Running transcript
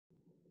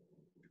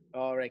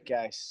All right,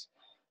 guys.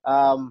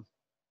 Um,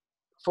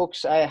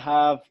 Folks, I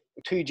have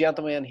two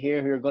gentlemen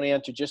here who are going to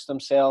introduce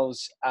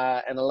themselves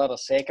in a little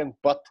second,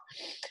 but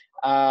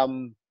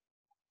um,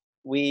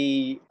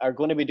 we are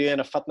going to be doing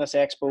a fitness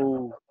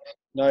expo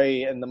now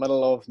in the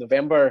middle of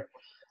November,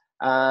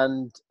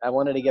 and I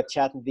wanted to get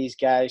chatting to these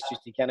guys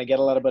just to kind of get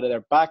a little bit of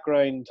their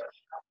background,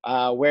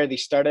 where they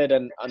started,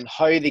 and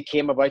how they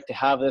came about to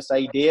have this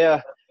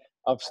idea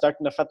of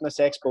starting a fitness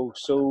expo.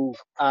 So,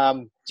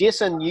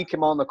 Jason, you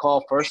came on the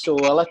call first, so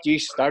I'll let you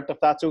start if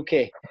that's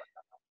okay.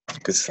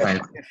 Good,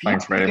 If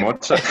thanks very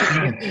much. you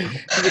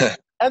could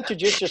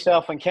introduce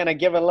yourself and kind of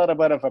give a little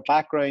bit of a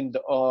background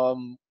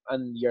on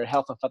your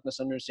health and fitness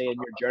industry and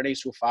your journey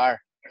so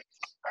far.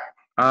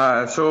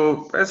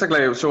 So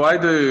basically, I'm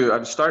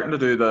starting to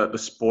do the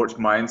sports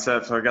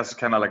mindset. So I guess it's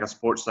kind of like a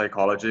sports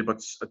psychology,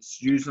 but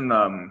it's using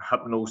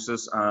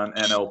hypnosis and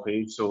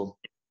NLP. So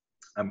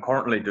I'm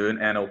currently doing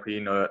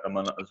NLP now at the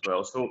minute as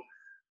well. So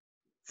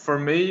for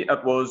me,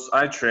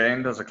 I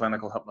trained as a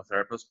clinical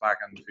hypnotherapist back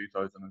in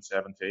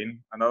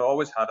 2017, and I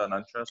always had an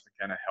interest in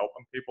kind of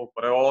helping people,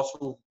 but I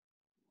also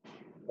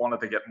wanted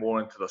to get more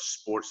into the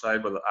sports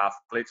side with the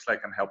athletes,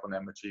 like, and helping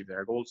them achieve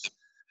their goals.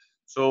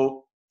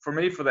 So for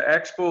me, for the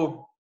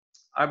expo,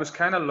 I was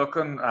kind of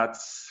looking at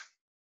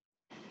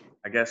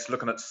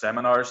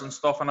seminars and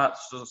stuff and that.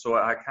 So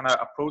I kind of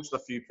approached a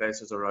few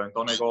places around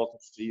Donegal to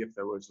see if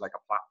there was like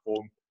a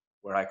platform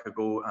where I could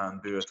go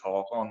and do a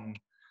talk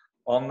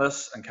on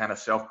this and kind of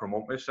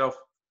self-promote myself.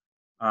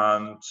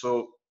 And so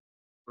it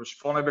was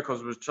funny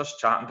because I was just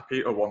chatting to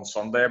Peter one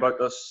Sunday about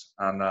this,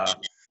 and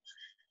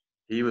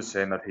he was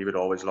saying that he would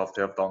always love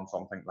to have done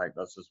something like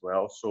this as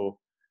well. So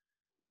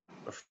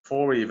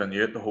before we even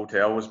knew it, the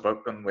hotel was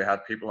booked and we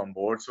had people on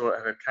board. So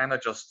it had kind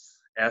of just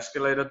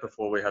escalated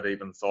before we had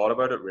even thought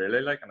about it,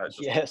 really. Like, and it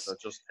just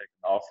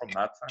taken off from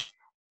that time.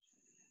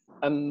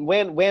 And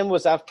when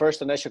was that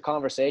first initial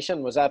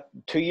conversation? Was that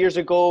 2 years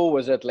ago?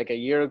 Was it like a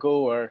year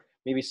ago, or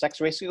maybe 6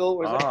 weeks ago?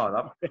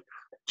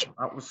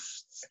 That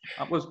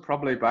was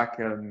probably back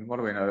in, what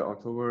do we know,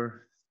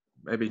 October,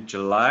 maybe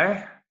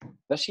July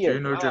this year,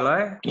 June or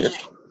July.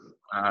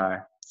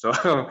 So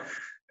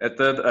it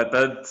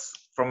did.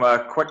 From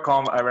a quick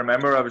I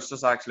remember I was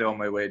just actually on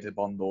my way to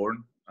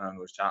Bundoran and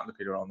was chatting to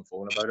Peter on the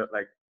phone about it,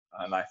 like,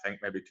 and I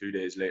think maybe 2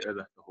 days later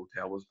the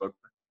hotel was booked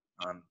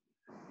and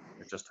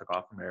it just took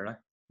off from there. Like.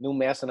 No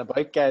messing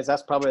about, guys.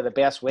 That's probably the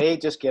best way.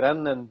 Just get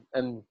in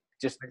and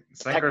just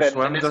take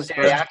the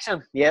necessary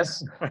action.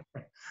 Yes.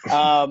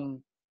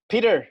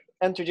 Peter,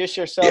 introduce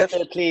yourself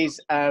there, please,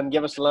 and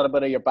give us a little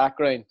bit of your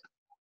background.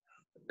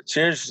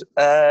 Cheers.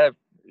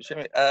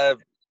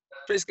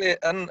 Basically,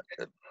 in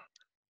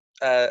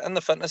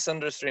the fitness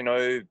industry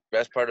now,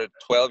 best part of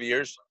 12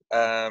 years,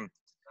 kind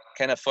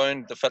of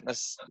found the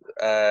fitness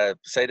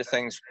side of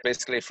things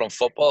basically from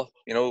football.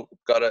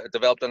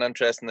 Developed an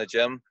interest in the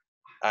gym,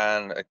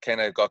 and it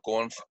kind of got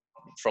going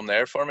from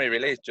there for me,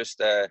 really.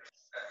 Just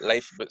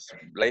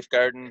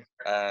lifeguarding,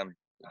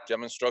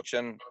 gym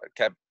instruction. I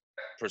kept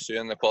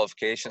pursuing the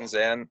qualifications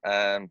then,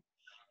 and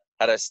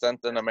had a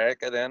stint in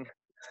America then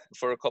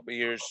for a couple of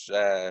years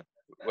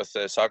with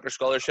the soccer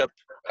scholarship,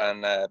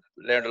 and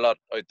learned a lot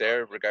out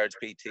there regards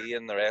PT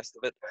and the rest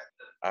of it,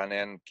 and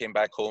then came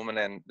back home and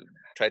then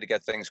tried to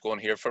get things going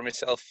here for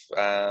myself.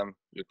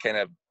 It kind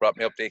of brought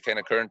me up to kind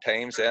of current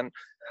times then.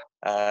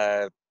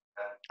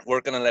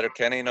 Working in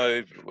Letterkenny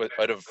now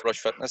out of Rush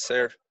Fitness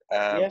there,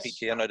 Yes.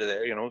 PT and out of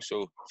there,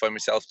 so find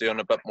myself doing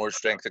a bit more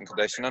strength and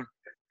conditioning.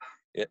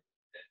 Yeah.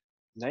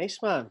 Nice,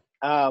 man.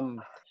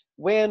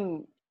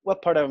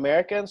 What part of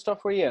America and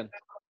stuff were you in?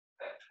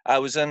 I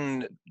was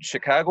in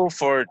Chicago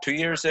for 2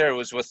 years there. I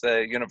was with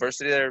the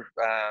university there,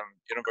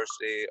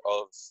 University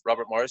of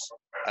Robert Morris.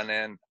 And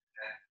then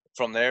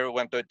from there,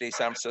 went out to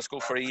San Francisco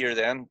for a year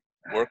then,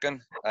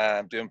 working,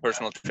 doing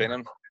personal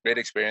training. Great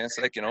experience,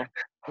 Very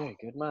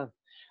good, man.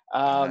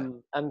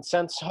 And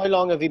since how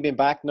long have you been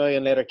back now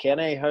in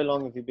Letterkenny? How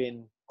long have you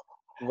been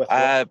with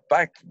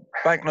back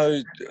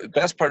now,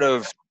 best part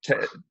of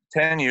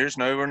 10 years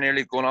now. We're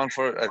nearly going on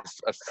for I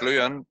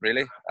flew in,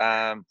 really.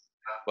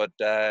 But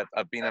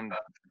I've been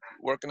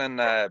working in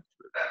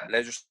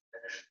leisure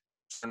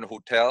in the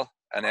hotel,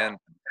 and then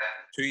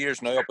 2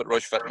 years now up at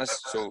Rush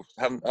Fitness. So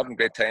having a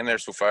great time there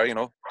so far.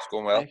 It's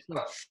going well.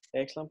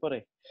 Excellent,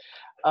 buddy.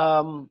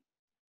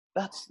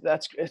 That's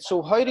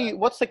so.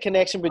 What's the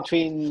connection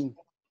between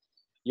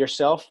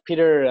yourself,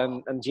 Peter,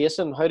 and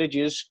Jason? How did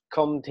you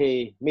come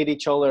to meet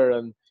each other?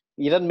 And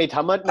you didn't meet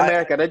him out in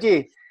America, did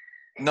you?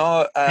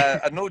 No,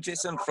 I know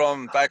Jason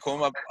from back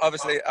home.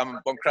 Obviously, I'm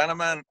a Buncrana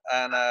man,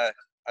 and I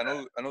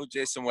know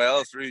Jason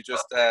well through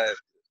just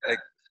like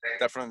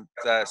different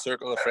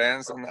circle of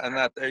friends and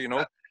that there,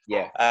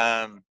 Yeah.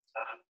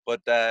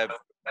 But I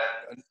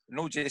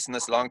know Jason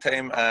this long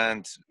time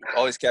and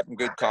always kept in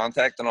good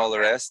contact and all the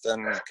rest,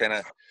 and kind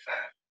of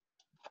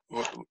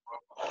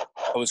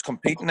I was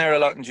competing there a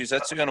lot in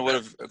jiu-jitsu, and I would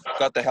have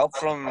got the help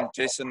from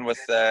Jason with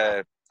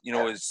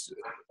his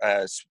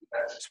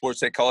sports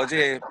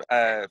psychology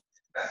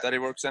that he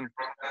works in,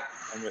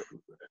 and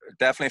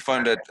definitely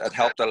found it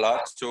helped a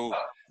lot. So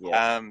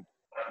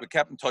we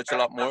kept in touch a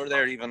lot more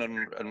there, even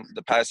in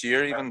the past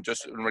year, even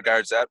just in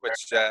regards to that,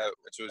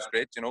 which was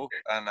great, you know,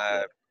 and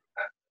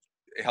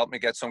it helped me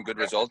get some good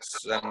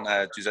results and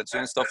jiu-jitsu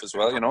and stuff as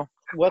well, you know.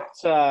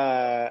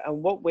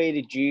 What way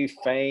did you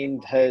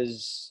find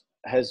his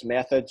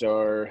methods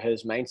or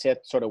his mindset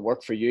sort of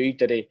work for you?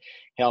 Did he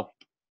help?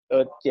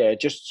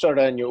 Just sort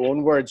of in your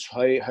own words,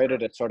 how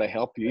did it sort of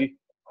help you?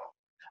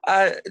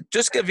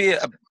 Just give you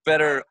a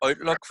better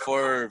outlook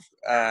for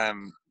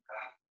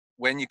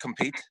when you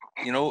compete,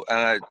 you know,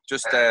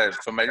 just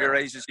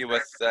familiarizes you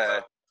with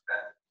the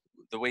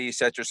way you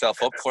set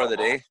yourself up for the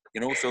day,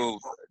 you know. So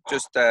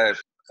just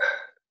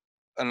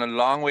in a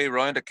long way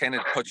around, it kind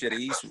of puts you at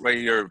ease where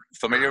you're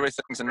familiar with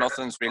things and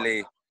nothing's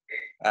really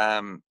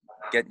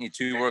getting you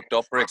too worked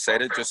up or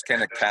excited, just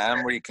kind of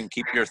calm where you can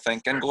keep your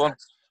thinking going,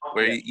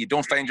 where you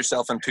don't find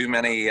yourself in too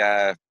many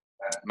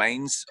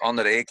minds on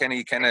the day.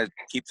 You kind of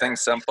keep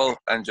things simple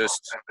and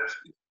just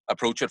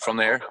approach it from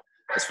there.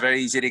 It's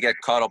very easy to get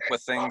caught up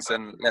with things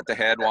and let the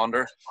head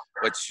wander,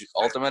 which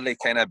ultimately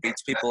kind of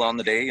beats people on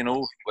the day, you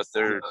know, with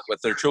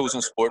their chosen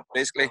sport,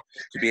 basically,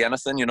 to be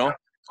anything, you know.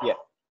 Yeah.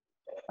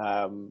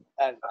 And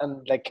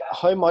like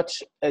how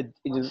much,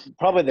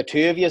 probably the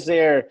two of you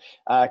there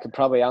could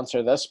probably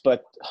answer this,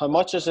 but how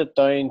much is it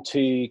down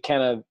to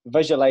kind of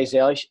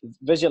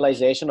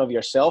visualization of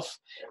yourself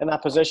in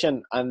that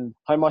position, and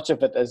how much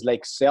of it is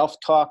like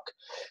self-talk?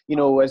 You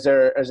know, is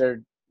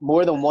there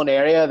more than one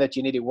area that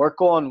you need to work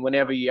on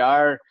whenever you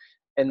are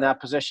in that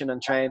position and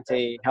trying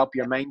to help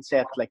your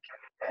mindset? Like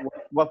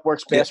what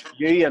works best for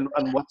you,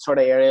 and what sort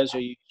of areas are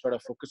you sort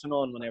of focusing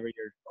on whenever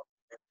you're...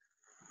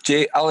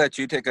 Jay, I'll let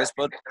you take this,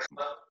 bud.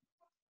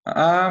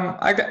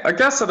 I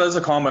guess it is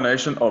a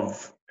combination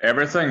of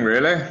everything,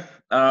 really.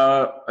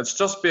 It's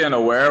just being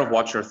aware of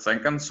what you're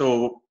thinking.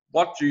 So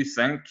what you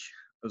think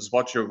is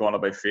what you're going to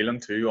be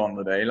feeling too on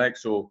the day. Like,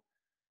 so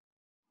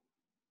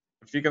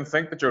if you can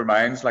think that your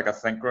mind's like a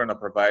thinker and a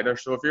provider.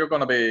 So if you're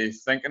going to be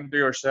thinking to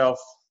yourself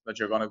that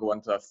you're going to go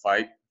into a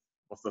fight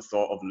with the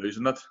thought of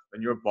losing it,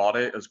 then your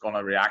body is going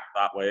to react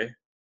that way.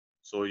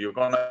 So you're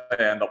going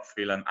to end up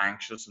feeling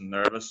anxious and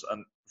nervous.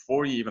 And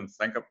before you even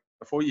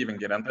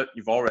get into it,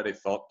 you've already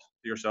thought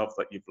to yourself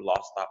that you've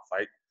lost that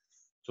fight.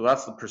 So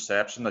that's the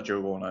perception that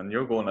you're going in.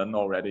 You're going in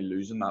already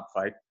losing that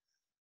fight.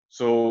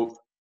 So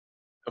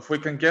if we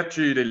can get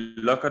you to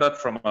look at it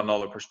from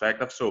another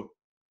perspective, so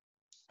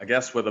I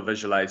guess with the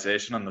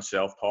visualization and the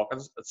self-talk,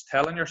 it's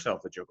telling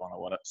yourself that you're going to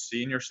win it,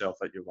 seeing yourself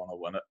that you're going to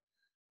win it,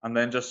 and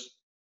then just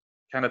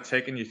kind of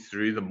taking you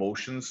through the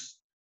motions,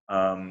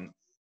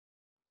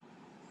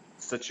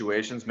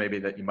 situations maybe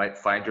that you might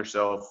find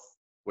yourself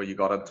where you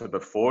got into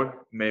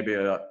before. Maybe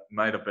it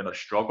might have been a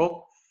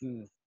struggle.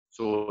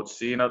 So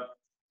seeing it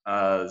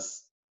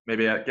as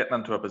maybe getting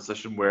into a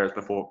position whereas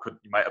before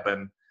you might have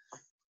been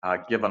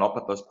given up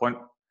at this point,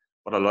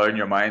 but allowing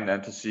your mind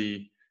then to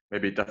see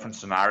maybe different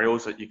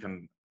scenarios that you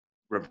can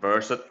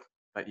reverse it,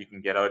 that you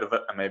can get out of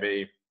it and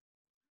maybe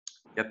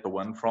get the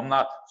win from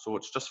that. So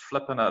it's just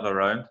flipping it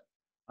around.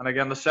 And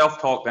again, the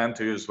self-talk then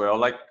too as well,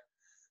 like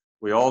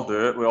we all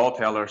do it. We all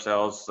tell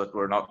ourselves that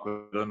we're not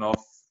good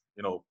enough,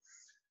 you know,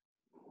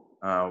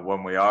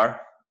 when we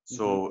are.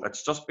 So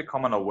it's just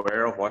becoming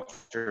aware of what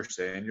you're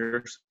saying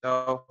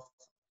yourself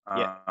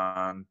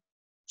and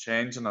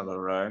changing it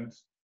around.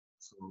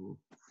 So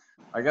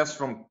I guess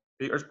from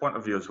Peter's point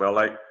of view as well,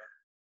 like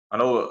I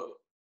know,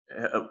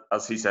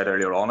 as he said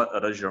earlier on,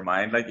 it is your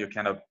mind. Like you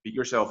kind of beat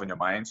yourself in your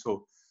mind.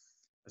 So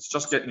it's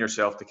just getting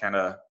yourself to kind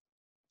of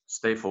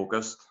stay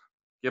focused,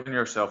 giving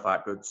yourself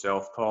that good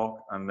self-talk,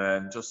 and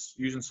then just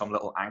using some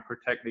little anchor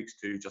techniques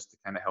too, just to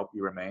kind of help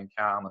you remain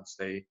calm and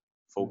stay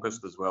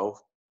focused as well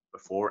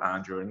before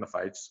and during the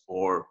fights,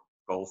 or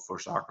golf or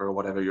soccer or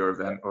whatever your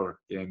event or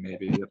game may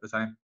be at the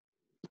time.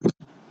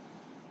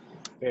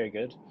 Very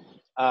good.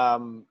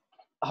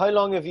 How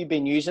long have you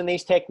been using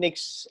these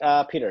techniques,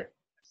 Peter?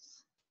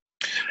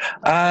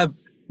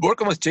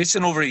 Working with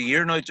Jason over a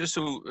year now. Just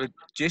so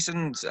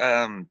Jason's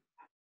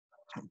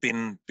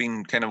been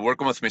kind of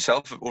working with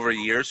myself over a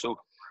year, so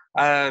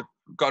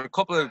got a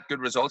couple of good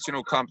results, you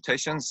know,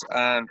 competitions,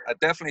 and I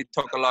definitely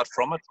took a lot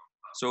from it.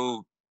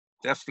 So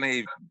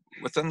definitely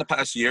within the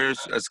past years,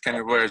 it's kind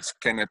of where it's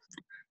kind of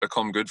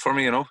become good for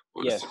me, you know.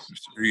 Yes.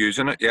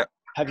 Using it, yeah.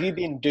 Have you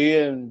been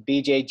doing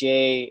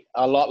BJJ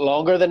a lot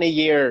longer than a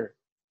year,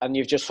 and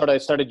you've just sort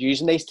of started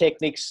using these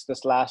techniques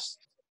this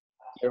last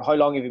year? How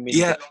long have you been?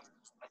 Yeah,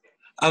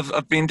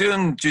 I've been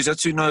doing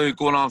jiu-jitsu now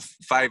going on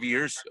 5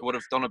 years. I would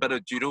have done a bit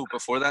of judo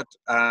before that.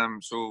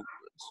 So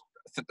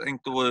I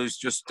think it was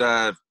just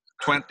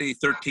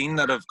 2013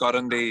 that I've got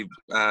into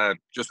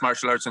just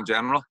martial arts in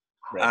general.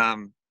 Right.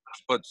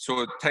 But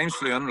so time's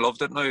flew in,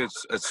 loved it now.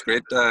 It's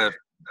great.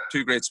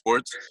 Two great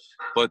sports.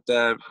 But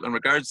in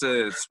regards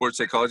to sports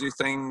psychology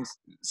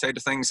side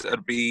of things,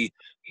 it'd be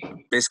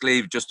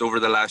basically just over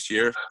the last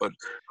year. But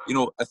you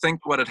know, I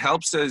think what it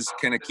helps is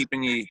kind of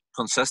keeping you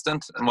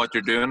consistent in what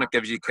you're doing. It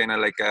gives you kind of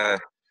like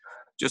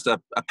just a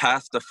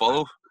path to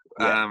follow.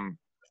 Yeah.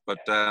 But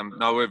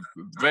no, we're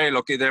very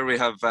lucky there. We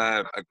have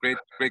a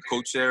great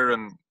coach there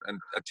and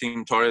a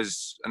team,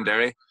 Torres and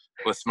Derry,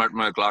 with Martin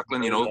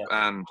McLaughlin, you know,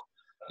 and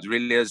it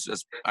really is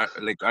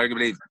like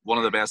arguably one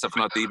of the best, if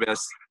not the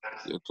best,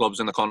 clubs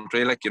in the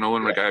country, like, you know,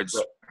 in regards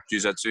to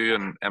jiu-jitsu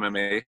and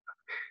MMA.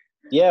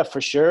 Yeah,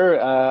 for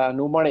sure. I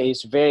know Marty,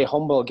 he's a very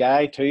humble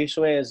guy too,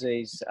 so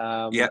he's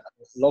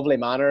lovely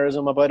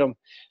mannerism about him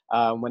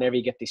whenever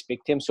you get to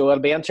speak to him. So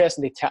it'll be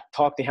interesting to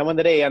talk to him on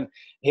the day, and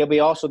he'll be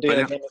also doing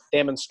a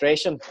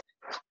demonstration.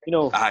 You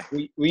know,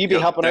 will you be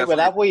helping out with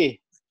that, will you?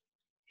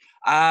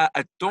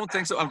 I don't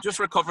think so. I'm just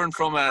recovering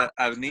from a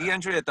knee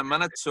injury at the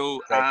minute,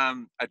 so I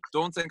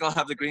don't think I'll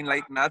have the green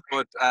light in that.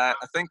 But I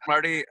think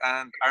Marty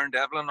and Aaron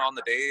Devlin on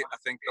the day, I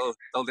think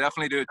they'll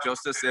definitely do it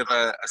justice. They have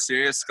a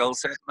serious skill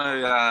set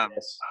now.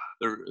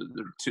 They're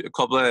a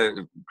couple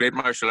of great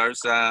martial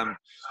arts.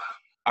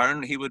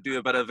 Aaron, he would do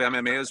a bit of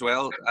MMA as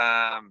well,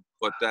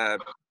 but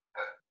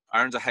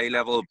Aaron's a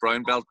high-level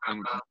brown belt,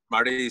 and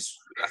Marty's,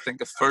 I think,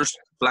 the first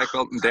black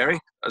belt in Derry,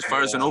 as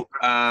far as I know,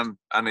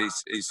 and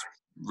he's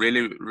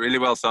really, really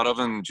well thought of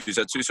in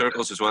jiu-jitsu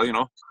circles as well, you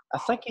know. I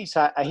think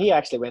he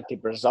actually went to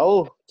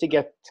Brazil to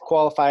get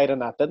qualified in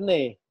that, didn't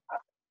he?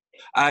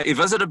 He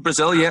visited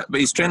Brazil, yeah,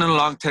 but he's training a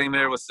long time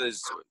there with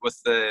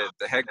the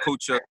head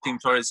coach of Team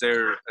Torres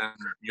there,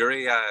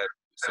 Yuri,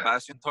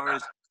 Sebastian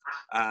Torres,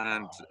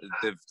 and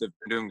they've been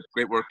doing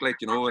great work, like,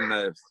 you know, and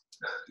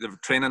they're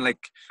training, like,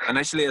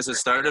 initially as it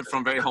started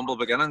from very humble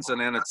beginnings,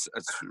 and then it's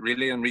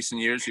really in recent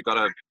years you've got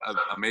a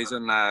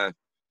amazing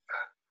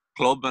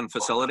club and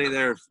facility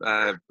there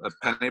at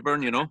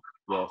Pennyburn, you know.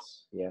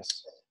 Yes.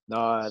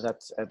 No,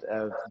 that's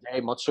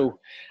very much so.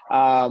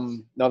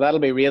 No, that'll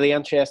be really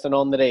interesting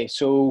on the day.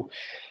 So,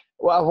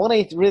 well, I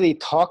want to really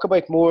talk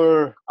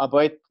more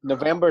about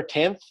November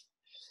 10th,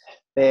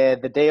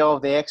 the day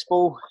of the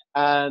Expo,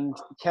 and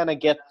kind of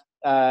get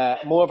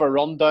more of a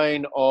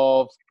rundown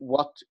of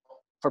what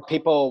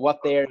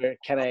they're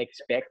kind of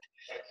expect.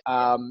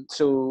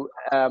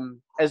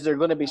 Is there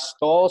going to be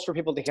stalls for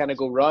people to kind of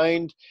go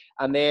round,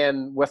 and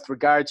then with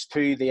regards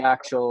to the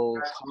actual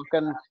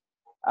talking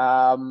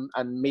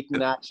and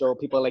meeting actual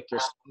people like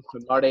yourself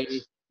and Marty,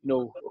 you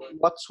know,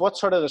 what's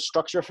sort of the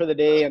structure for the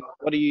day, and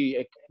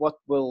what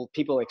will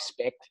people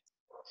expect?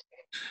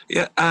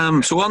 Yeah,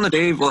 so on the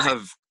day we'll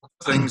have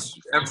things,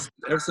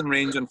 everything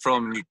ranging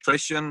from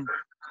nutrition,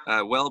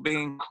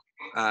 well-being,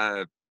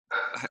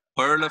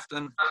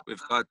 powerlifting.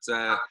 We've got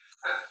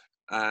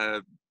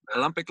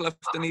Olympic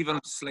lifting,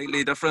 even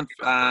slightly different,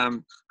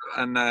 and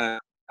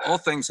all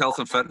things health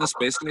and fitness,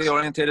 basically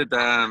orientated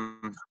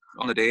on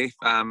the day.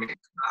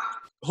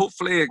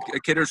 Hopefully,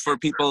 it caters for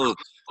people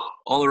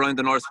all around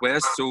the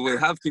northwest. So we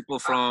have people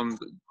from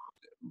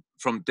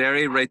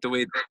Derry right the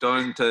way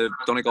down to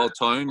Donegal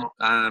town,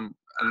 and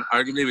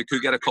arguably we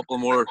could get a couple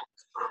more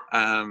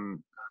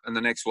in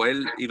the next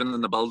while, even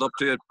in the build up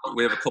to it.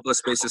 We have a couple of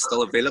spaces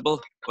still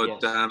available,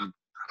 but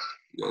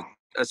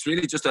it's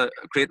really just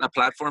creating a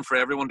platform for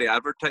everyone to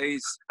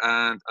advertise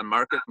and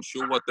market and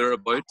show what they're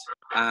about.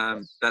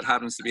 That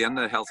happens to be in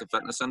the health and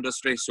fitness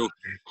industry. So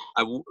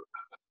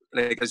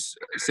as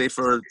say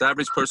for the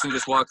average person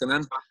just walking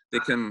in, they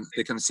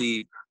can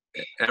see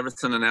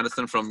everything and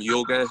anything from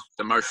yoga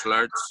to martial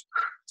arts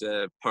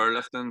to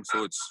powerlifting.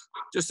 So it's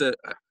just a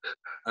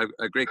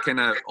great kind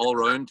of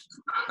all-round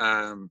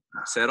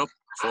setup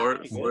for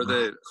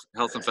the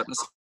health and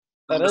fitness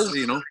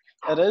industry, you know.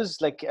 It is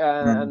like,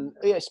 and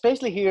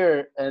especially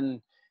here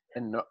in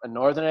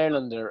Northern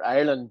Ireland or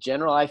Ireland in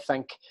general, I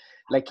think,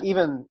 like,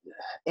 even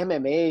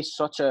MMA is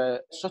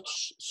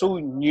so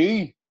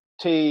new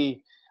to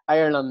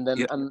Ireland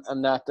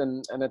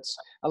and it's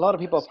a lot of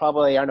people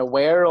probably aren't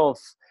aware of,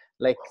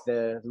 like,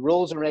 the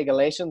rules and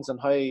regulations and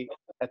how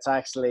it's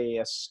actually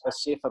as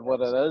safe as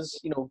what it is.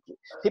 You know,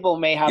 people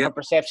may have a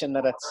perception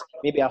that it's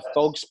maybe a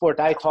thug sport.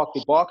 I talk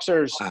to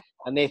boxers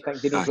and they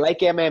think they don't like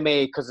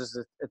MMA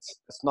because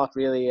it's not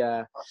really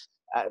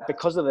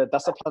because of the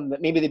discipline,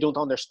 that maybe they don't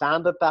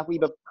understand it that way.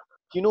 But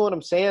do you know what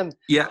I'm saying?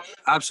 Yeah,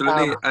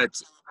 absolutely. I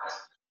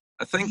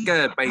think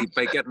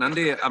by getting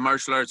into a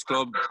martial arts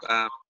club,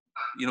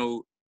 you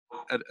know,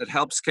 it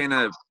helps kind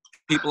of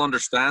people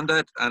understand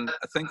it, and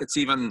I think it's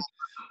even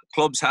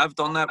clubs have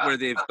done that where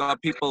they've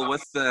got people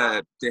with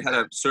they had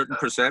a certain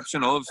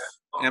perception of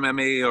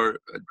MMA or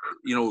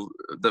you know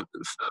the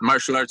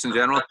martial arts in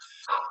general,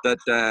 that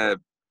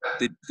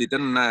they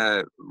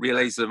didn't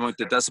realize the amount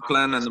of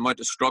discipline and the amount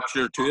of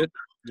structure to it.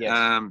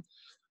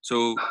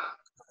 So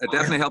it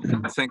definitely helps.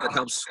 I think it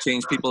helps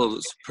change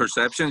people's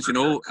perceptions, you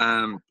know.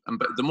 And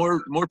the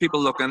more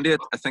people look into it,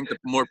 I think the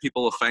more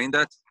people will find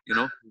that, you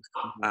know,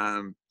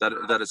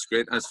 that it's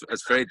great. And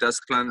it's very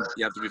disciplined.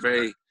 You have to be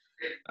very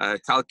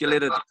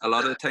calculated a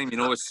lot of the time, you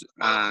know. It's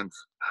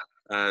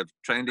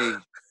trying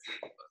to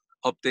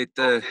update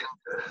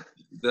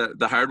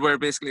the hardware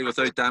basically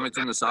without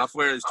damaging the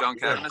software, as John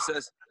Kavanagh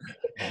says.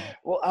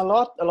 Well, a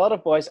lot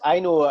of boys. I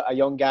know a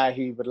young guy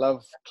who would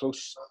live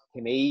close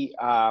to me.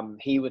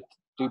 He would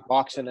do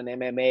boxing and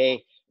MMA.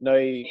 Now,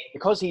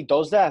 because he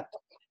does that,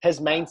 his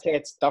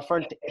mindset's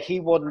different. He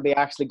wouldn't be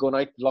actually going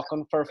out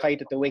looking for a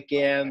fight at the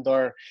weekend,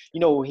 or he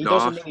No,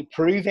 doesn't really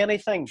prove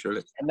anything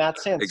surely. in that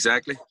sense.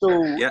 Exactly.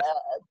 So Yeah.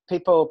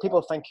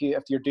 people think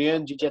if you're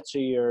doing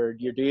jiu-jitsu or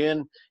you're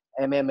doing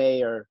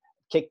MMA or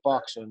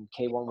kickboxing,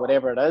 K1,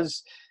 whatever it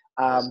is,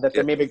 that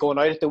they're maybe going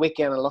out at the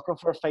weekend and looking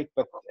for a fight,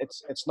 but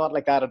it's not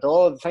like that at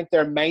all. I think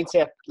their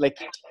mindset,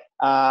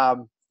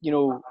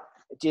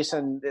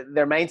 Jason,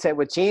 their mindset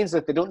would change,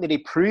 that they don't need to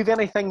prove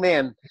anything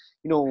then,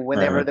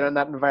 whenever they're in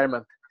that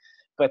environment.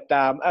 But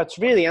it's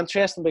really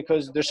interesting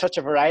because there's such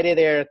a variety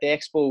there at the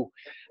Expo.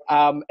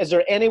 Is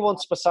there anyone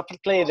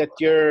specifically that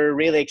you're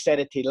really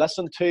excited to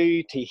listen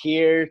to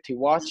hear, to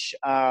watch?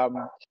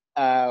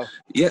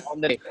 Yeah,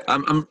 on the day?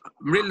 I'm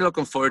really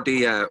looking forward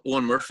to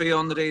Owen Murphy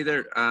on the day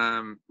there,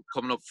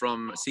 coming up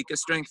from Seeka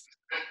Strength.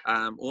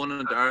 Owen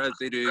and Dara,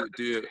 they do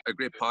a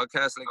great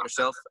podcast like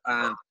yourself,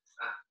 and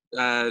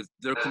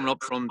they're coming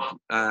up from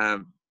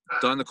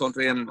down the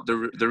country, and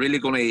they're really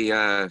going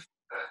to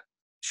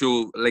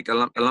show like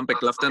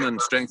Olympic lifting and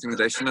strength and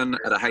conditioning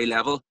at a high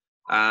level.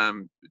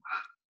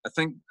 I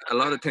think a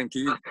lot of time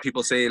too,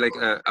 people say like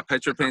a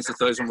picture paints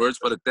 1,000 words,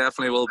 but it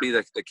definitely will be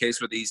the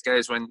case with these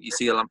guys. When you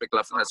see Olympic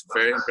lifting, it's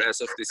very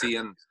impressive to see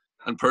in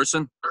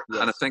person.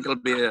 Yes. And I think it'll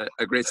be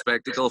a great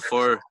spectacle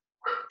for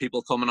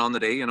people coming on the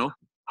day,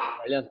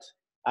 Brilliant.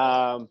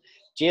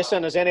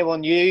 Jason, is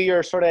anyone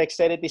you're sort of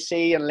excited to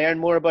see and learn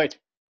more about?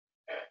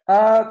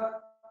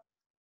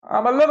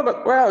 I'm a little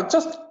bit, well,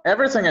 just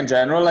everything in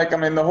general. Like, I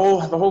mean, the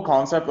whole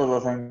concept of the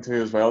thing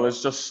too as well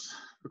is just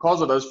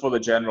because it is for the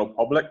general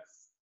public.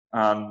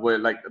 And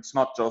it's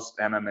not just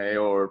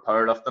MMA or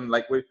powerlifting.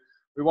 Like we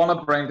want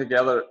to bring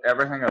together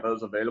everything that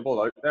is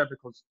available out there,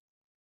 because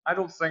I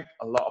don't think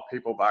a lot of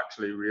people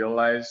actually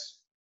realize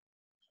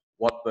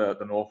what the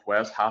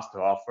Northwest has to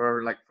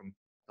offer, like from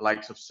the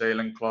likes of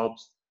sailing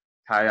clubs,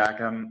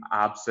 kayaking,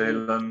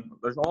 abseiling.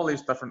 There's all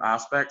these different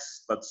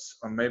aspects that's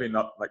maybe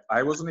not, like,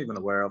 I wasn't even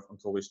aware of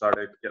until we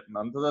started getting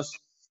into this.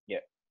 Yeah.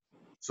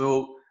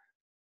 So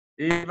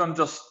even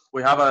just,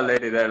 we have a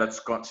lady there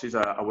she's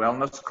a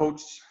wellness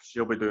coach.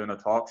 She'll be doing a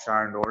talk,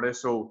 Sharon Doherty.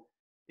 So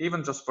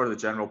even just for the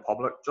general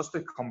public, just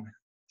to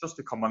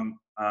come in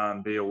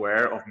and be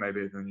aware of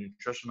maybe the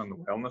nutrition and the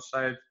wellness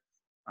side,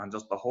 and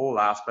just the whole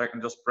aspect,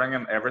 and just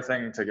bringing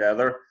everything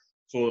together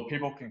so that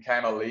people can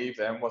kind of leave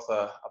them with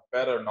a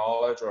better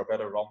knowledge or a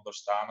better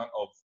understanding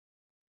of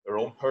their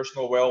own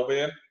personal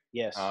well-being.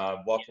 Yes.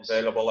 What's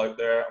available out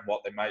there and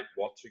what they might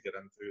want to get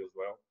into as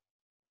well.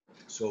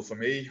 So for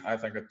me, I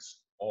think it's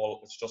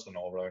just an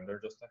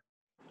all-rounder.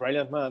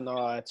 Brilliant, man.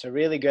 No, it's a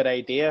really good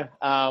idea.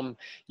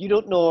 You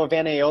don't know of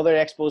any other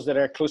expos that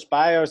are close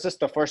by, or is this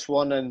the first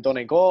one in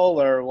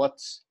Donegal, or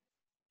what's?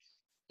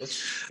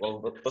 This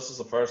is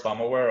the first I'm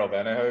aware of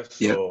anyhow.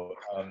 So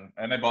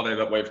anybody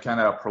that we've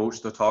kind of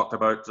approached or talked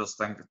about just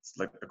think it's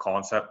like the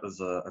concept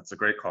it's a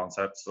great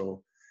concept.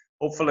 So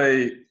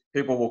hopefully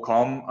people will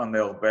come and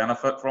they'll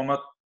benefit from it,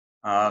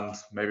 and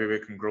maybe we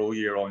can grow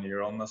year on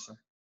year on this.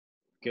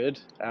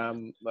 Good.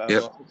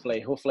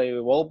 Hopefully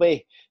we will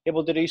be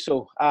able to do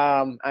so.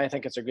 I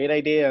think it's a great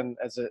idea, and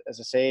as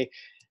I say,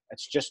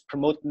 it's just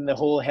promoting the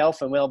whole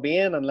health and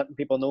well-being and letting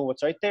people know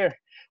what's out there.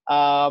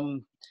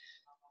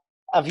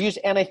 Have you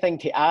anything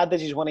to add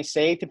that you want to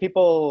say to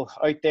people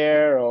out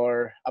there,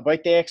 or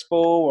about the Expo,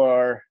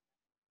 or?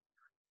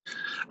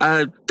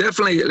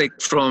 Definitely, like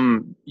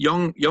from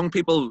young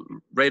people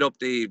right up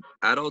to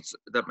adults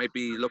that might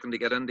be looking to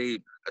get into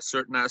a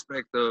certain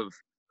aspect of,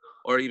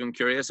 or even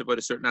curious about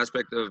a certain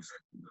aspect of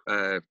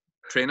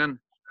training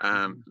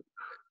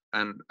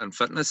and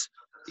fitness,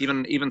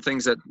 even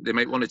things that they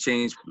might want to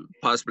change,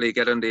 possibly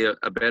get into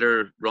a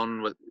better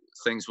run with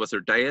things with their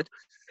diet.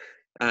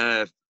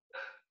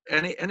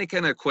 Any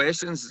kind of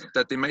questions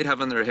that they might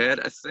have in their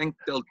head, I think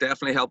they'll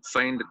definitely help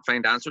find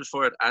answers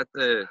for it at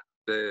the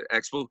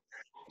Expo.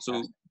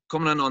 So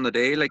coming in on the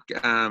day, like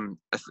I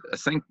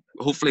think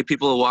hopefully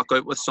people will walk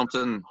out with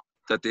something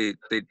that they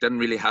didn't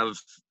really have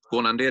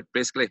going into it,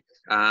 basically.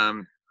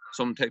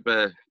 Some type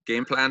of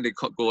game plan to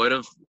go out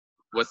of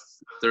with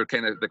their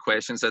kind of the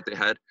questions that they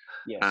had.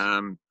 Yes.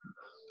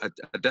 I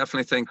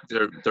definitely think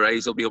their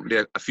eyes will be open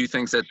to a few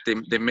things that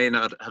they may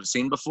not have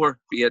seen before,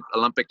 be it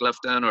Olympic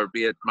lifting or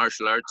be it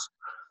martial arts.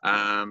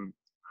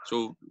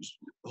 So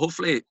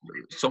hopefully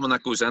someone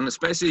that goes in,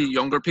 especially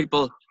younger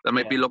people that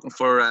might be looking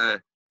for a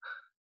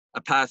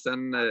path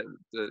in the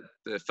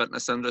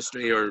fitness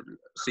industry or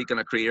seeking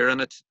a career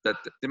in it, that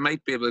they might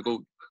be able to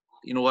go,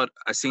 you know what,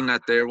 I seen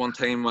that there one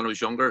time when I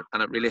was younger,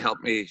 and it really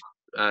helped me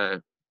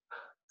and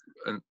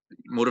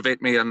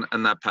motivate me in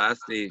that path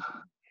in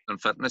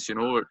fitness,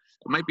 or it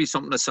might be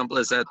something as simple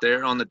as that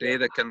there on the day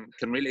that can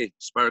really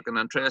spark an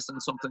interest in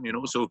something,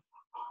 so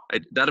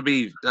that'd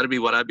be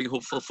what I'd be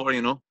hopeful for.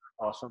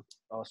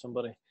 Awesome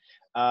buddy.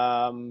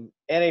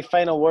 Any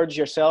final words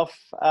yourself,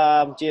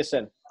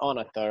 Jason, on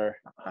it? Or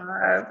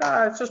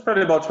it's just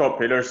pretty much what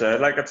Peter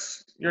said. Like,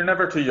 you're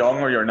never too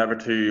young or you're never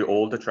too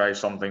old to try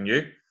something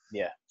new.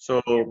 Yeah.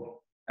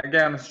 So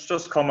again, it's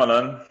just coming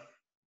in.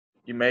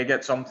 You may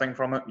get something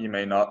from it, you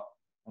may not.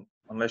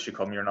 unless you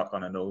come, you're not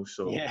going to know.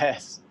 So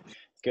Yes,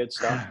 good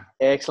stuff.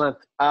 Excellent.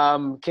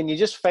 Can you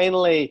just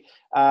finally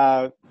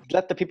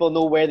let the people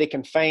know where they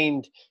can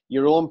find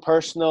your own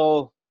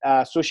personal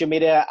social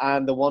media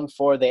and the one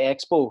for the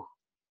Expo?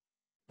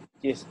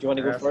 Yes, do you want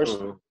to go first?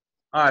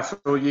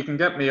 So you can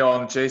get me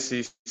on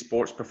JC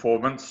Sports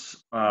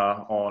Performance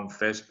on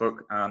Facebook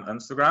and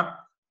Instagram.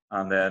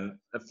 And then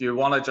if you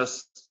want to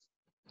just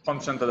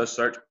punch into the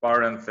search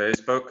bar in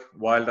Facebook,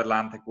 Wild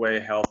Atlantic Way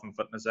Health and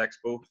Fitness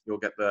Expo, you'll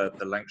get the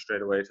link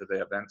straight away to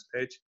the events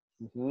page.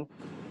 Mm-hmm.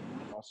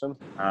 Awesome.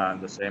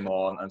 And the same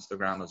on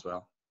Instagram as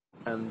well.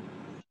 And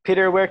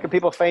Peter, where can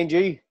people find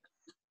you?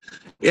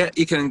 Yeah,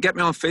 you can get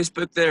me on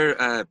Facebook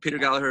there, Peter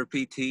Gallagher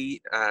PT,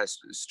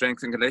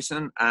 Strength and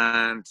Conditioning,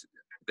 and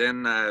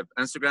then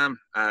Instagram,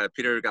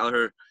 Peter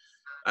Gallagher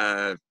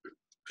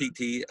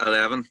PT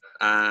 11.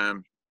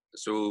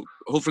 So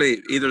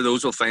hopefully either of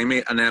those will find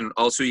me, and then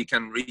also you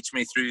can reach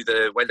me through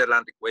the Wild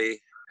Atlantic Way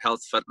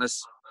Health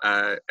Fitness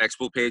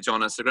Expo page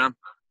on Instagram.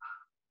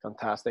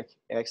 Fantastic,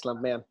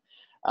 excellent, man.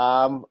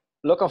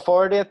 Looking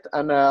forward to it,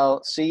 and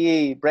I'll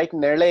see you bright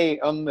and early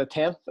on the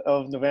 10th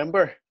of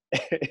November.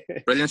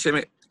 Brilliant,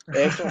 Shimmy.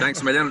 Excellent.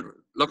 Thanks a million.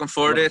 Looking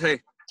forward to it. Hey.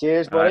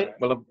 Cheers, buddy. Right,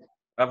 well,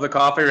 have the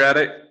coffee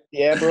ready.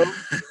 Yeah, bro.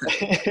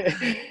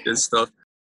 Good stuff.